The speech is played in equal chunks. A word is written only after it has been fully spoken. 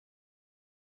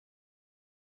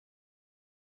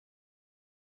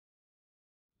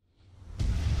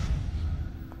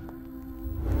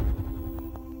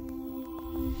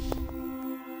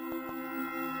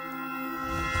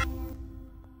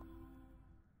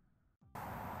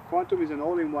Quantum is an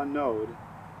all-in-one node.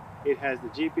 It has the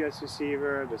GPS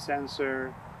receiver, the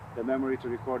sensor, the memory to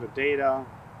record the data,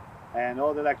 and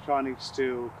all the electronics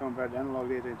to convert analog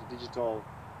data into digital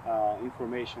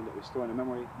information that we store in the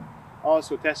memory.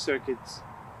 Also test circuits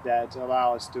that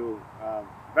allow us to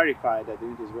verify that the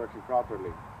unit is working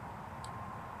properly.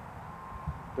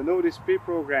 The node is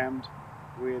pre-programmed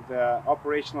with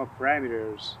operational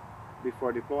parameters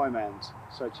before deployment,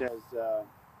 such as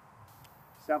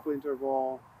sample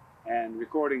interval and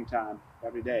recording time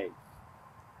every day.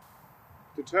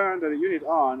 To turn the unit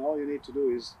on, all you need to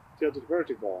do is tilt it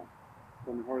vertical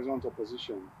from the horizontal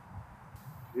position.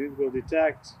 The unit will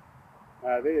detect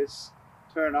this,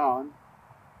 turn on,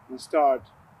 and start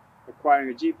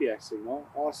acquiring a GPS signal.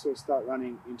 Also start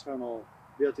running internal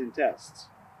built-in tests.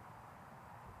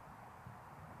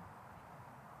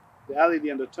 The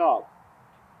LED on the top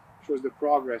shows the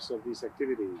progress of these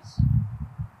activities.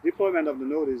 Deployment of the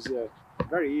node is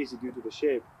very easy due to the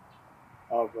shape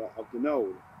of the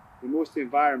node. In most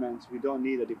environments, we don't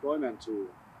need a deployment tool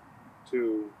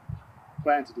to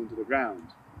plant it into the ground.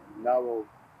 And I will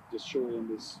just show you in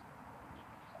this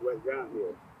wet ground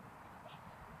here.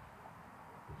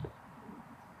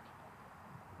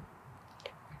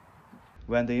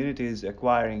 When the unit is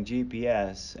acquiring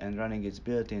GPS and running its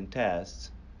built-in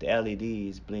tests, the LED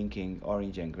is blinking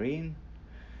orange and green,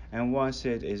 and once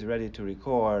it is ready to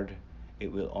record,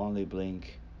 it will only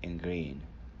blink in green.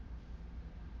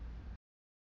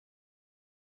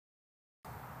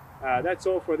 That's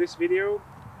all for this video.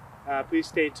 Please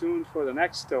stay tuned for the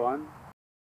next one.